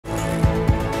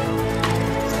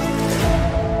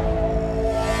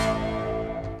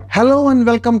Hello and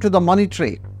welcome to the Money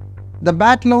Trade. The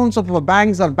bad loans of our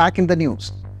banks are back in the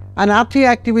news. An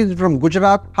RTA activist from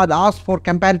Gujarat had asked for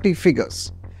comparative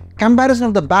figures. Comparison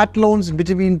of the bad loans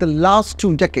between the last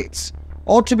 2 decades.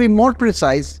 Or to be more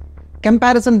precise,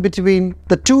 comparison between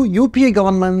the 2 UPA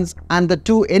governments and the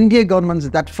 2 NDA governments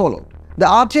that followed. The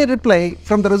RTA reply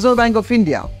from the Reserve Bank of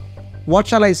India, what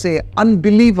shall I say,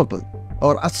 unbelievable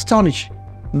or astonishing.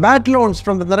 Bad loans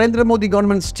from the Narendra Modi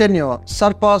government's tenure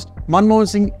surpassed Manmohan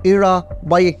Singh era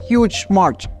by a huge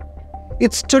margin.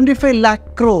 It's 25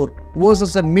 lakh crore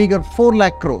versus a meager 4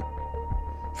 lakh crore.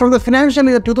 From the financial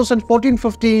year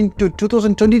 2014-15 to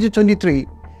 2020-23,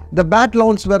 the bad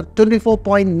loans were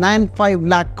 24.95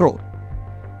 lakh crore,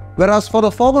 whereas for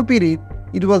the former period,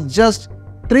 it was just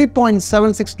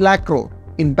 3.76 lakh crore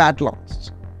in bad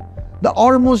loans. The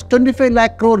almost 25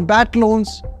 lakh crore bad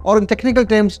loans, or in technical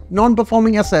terms,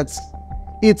 non-performing assets,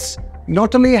 it's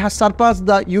not only has surpassed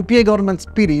the UPA government's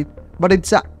period, but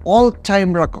it's an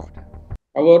all-time record.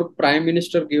 Our Prime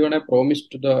Minister given a promise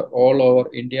to all over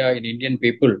India and Indian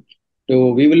people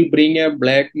we will bring a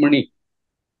black money.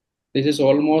 This is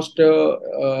almost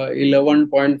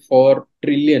 $11.4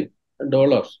 trillion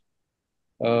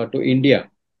to India,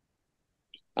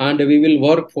 and we will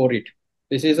work for it.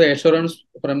 This is an assurance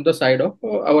from the side of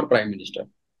our Prime Minister.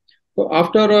 So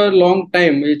after a long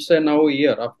time, it's now a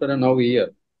year, after a now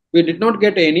year, we did not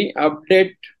get any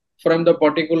update from the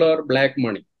particular black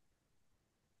money.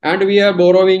 And we are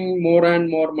borrowing more and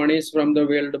more monies from the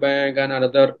World Bank and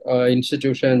other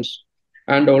institutions.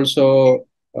 And also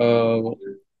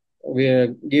we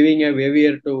are giving a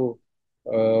waiver to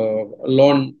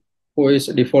loan who is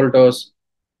defaulters.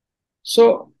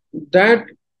 So that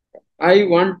I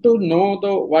want to know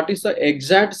what is the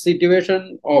exact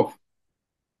situation of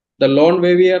the loan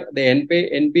waiver, the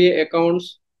NPA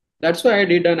accounts. That's why I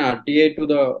did an RTA to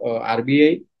the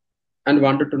RBI and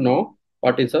wanted to know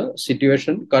what is the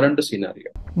situation, current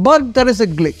scenario. But there is a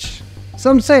glitch.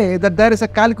 Some say that there is a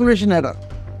calculation error.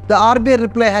 The RBI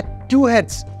reply had 2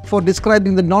 heads for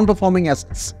describing the non-performing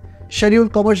assets: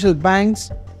 scheduled commercial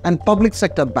banks and public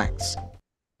sector banks.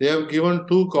 They have given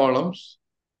 2 columns.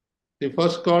 The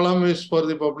first column is for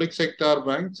the public sector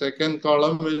bank. Second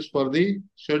column is for the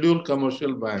scheduled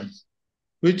commercial banks,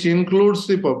 which includes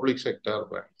the public sector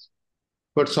banks.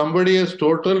 But somebody has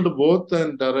totaled both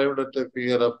and arrived at a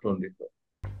figure of 24.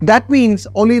 That means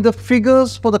only the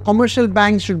figures for the commercial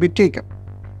banks should be taken.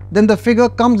 Then the figure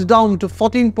comes down to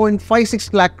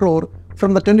 14.56 lakh crore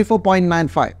from the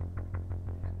 24.95.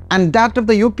 And that of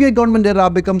the UPA government era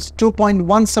becomes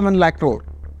 2.17 lakh crore.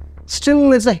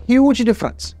 Still, it's a huge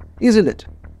difference, isn't it?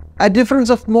 A difference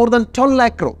of more than 12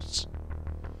 lakh crores.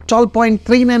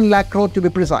 12.39 lakh crore to be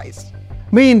precise.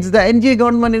 Means the NDA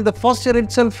government in the first year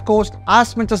itself caused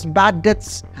as much as bad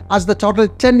debts as the total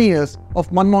 10 years of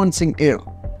Manmohan Singh era.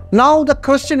 Now the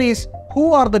question is,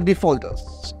 who are the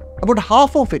defaulters? About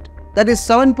half of it, that is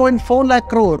 7.4 lakh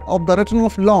crore of the written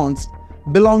off loans,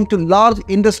 belong to large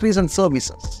industries and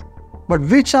services. But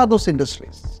which are those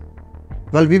industries?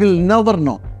 Well, we will never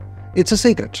know. It's a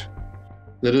secret.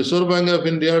 The Reserve Bank of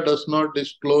India does not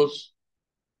disclose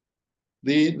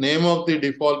the name of the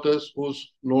defaulters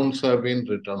whose loans have been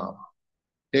written off,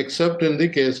 except in the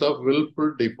case of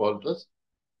willful defaulters.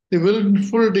 The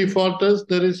willful defaulters,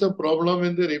 there is a problem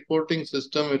in the reporting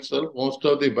system itself. Most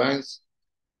of the banks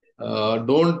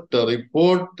don't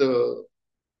report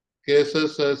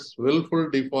cases as willful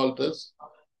defaulters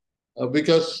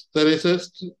because there is a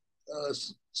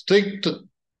strict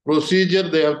procedure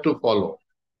they have to follow.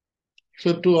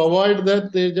 So to avoid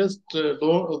that, they just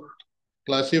don't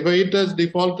classify it as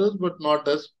defaulters, but not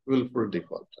as willful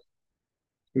defaulters.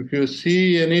 If you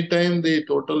see anytime the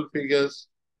total figures,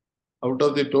 out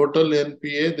of the total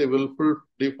NPA, the willful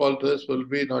defaulters will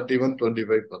be not even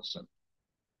 25%.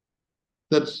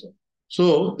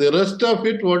 So the rest of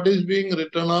it, what is being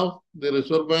written off, the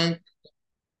Reserve Bank,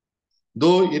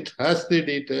 though it has the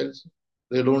details,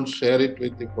 they don't share it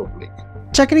with the public.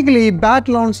 Technically, bad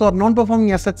loans or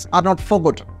non-performing assets are not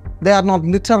forgotten. They are not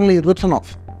literally written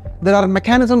off. There are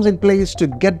mechanisms in place to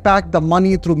get back the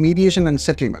money through mediation and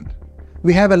settlement.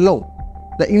 We have a law,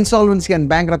 the Insolvency and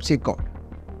Bankruptcy Code.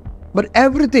 But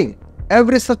every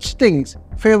such things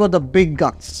favor the big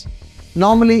guns.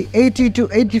 Normally 80 to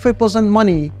 85%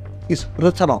 money is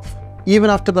written off, even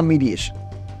after the mediation.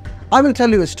 I will tell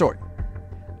you a story.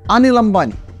 Anil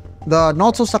Ambani, the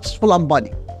not so successful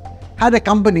Ambani, had a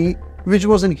company which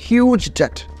was in huge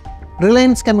debt.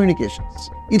 Reliance Communications.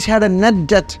 It had a net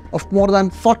debt of more than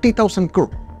 40,000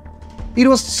 crore. It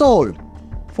was sold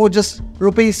for just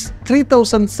rupees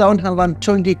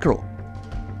 3,720 crore.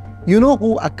 You know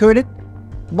who acquired it?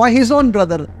 By his own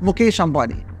brother Mukesh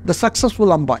Ambani, the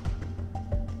successful umpire.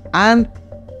 And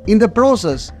in the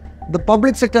process, the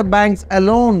public sector banks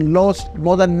alone lost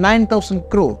more than 9,000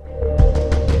 crore.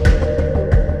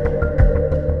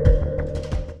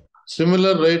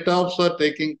 Similar write-offs are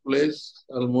taking place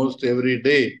almost every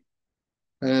day.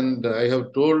 And I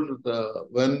have told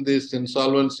when this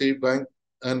insolvency bank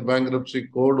and bankruptcy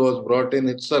code was brought in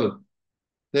itself,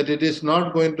 that it is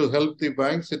not going to help the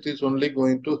banks, it is only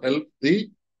going to help the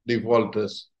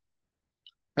defaulters.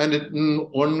 And in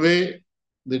one way,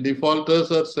 the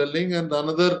defaulters are selling and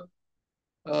another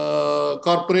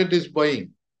corporate is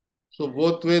buying. So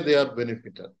both way they are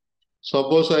benefited.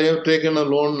 Suppose I have taken a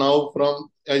loan now from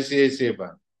ICICI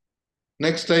Bank.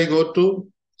 Next I go to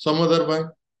some other bank.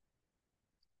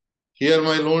 Here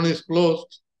my loan is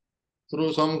closed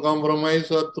through some compromise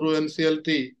or through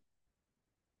NCLT.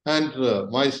 And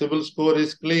my CIBIL score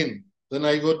is clean. Then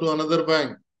I go to another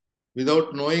bank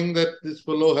without knowing that this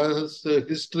fellow has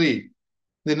history.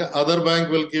 Then other bank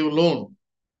will give loan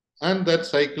and that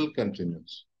cycle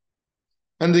continues.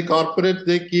 And the corporate,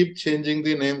 they keep changing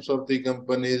the names of the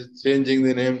companies, changing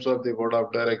the names of the board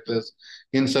of directors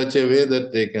in such a way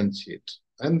that they can cheat.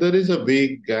 And there is a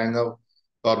big gang of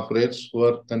corporates who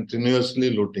are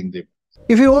continuously looting the.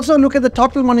 If you also look at the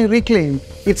total money reclaimed,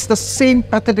 it's the same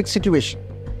pathetic situation.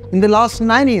 In the last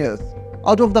 9 years,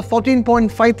 out of the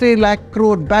 14.53 lakh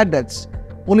crore bad debts,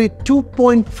 only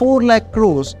 2.4 lakh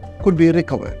crores could be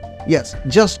recovered. Yes,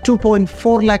 just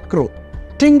 2.4 lakh crore.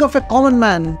 Think of a common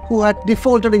man who had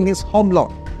defaulted in his home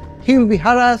loan. He will be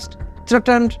harassed,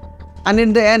 threatened, and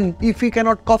in the end, if he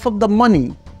cannot cough up the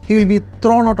money, he will be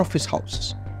thrown out of his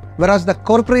house. Whereas the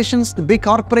corporations, the big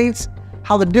corporates,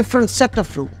 have a different set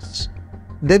of rules.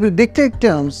 They will dictate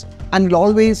terms and will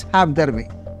always have their way.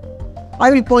 I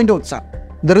will point out some.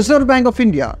 The Reserve Bank of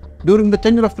India, during the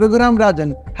tenure of Raghuram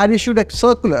Rajan, had issued a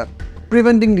circular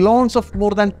preventing loans of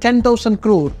more than 10,000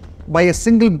 crore by a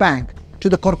single bank to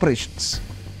the corporations.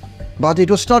 But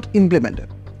it was not implemented.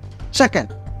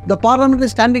 Second, the Parliamentary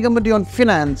Standing Committee on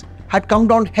Finance had come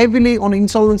down heavily on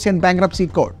insolvency and bankruptcy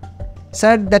code,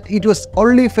 said that it was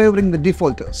only favoring the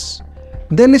defaulters.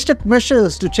 They listed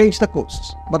measures to change the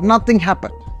course, but nothing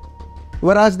happened.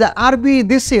 Whereas the RBI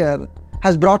this year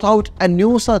has brought out a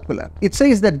new circular. It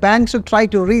says that banks should try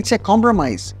to reach a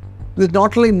compromise with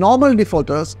not only normal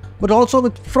defaulters, but also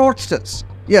with fraudsters.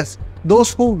 Yes,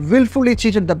 those who willfully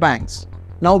cheated the banks.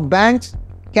 Now banks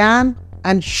can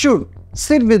and should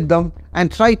sit with them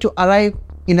and try to arrive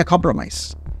in a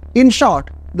compromise. In short,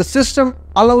 the system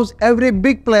allows every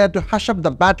big player to hush up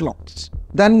the bad loans,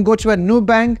 then go to a new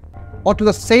bank or to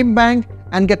the same bank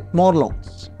and get more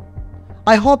loans.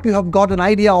 I hope you have got an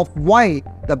idea of why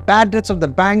the bad debts of the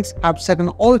banks have set an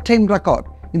all-time record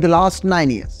in the last 9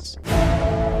 years.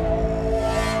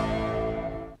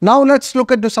 Now let's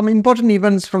look into some important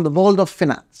events from the world of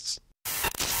finance.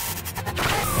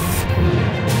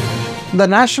 The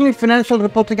National Financial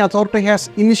Reporting Authority has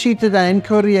initiated an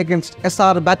inquiry against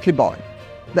S.R. Batley-Boy.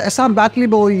 The S.R.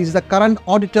 Batley-Boy is the current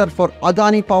auditor for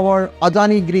Adani Power,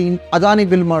 Adani Green, Adani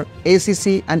Wilmar,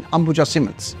 ACC and Ambuja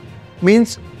Cements.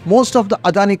 Means most of the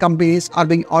Adani companies are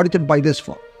being audited by this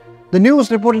firm. The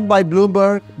news reported by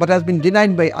Bloomberg but has been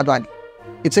denied by Adani.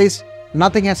 It says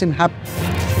nothing has happened.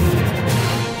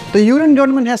 The Union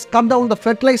government has cut down the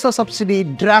fertilizer subsidy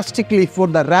drastically for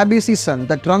the rabi season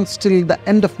that runs till the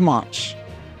end of March.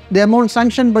 The amount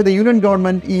sanctioned by the Union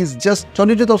government is just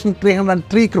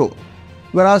 22,303 crore,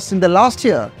 whereas in the last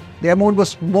year, the amount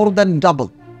was more than double,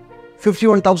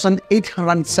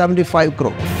 51,875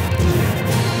 crore.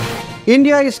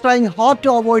 India is trying hard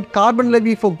to avoid carbon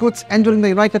levy for goods entering the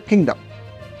United Kingdom.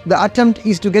 The attempt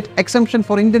is to get exemption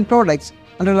for Indian products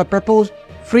under a proposed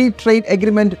free trade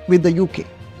agreement with the UK.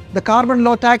 The carbon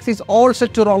law tax is all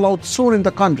set to roll out soon in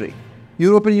the country.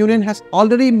 European Union has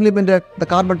already implemented the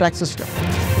carbon tax system.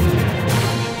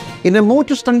 In a move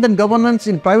to strengthen governance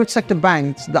in private sector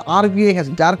banks, the RBI has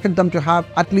directed them to have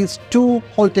at least 2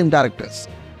 whole-time directors.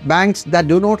 Banks that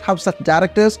do not have such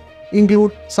directors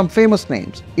include some famous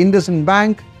names: IndusInd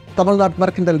Bank, Tamil Nadu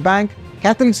Mercantile Bank,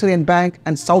 Catholic Syrian Bank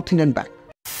and South Indian Bank.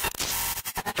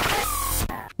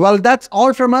 Well, that's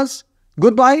all from us.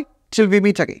 Goodbye till we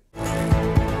meet again.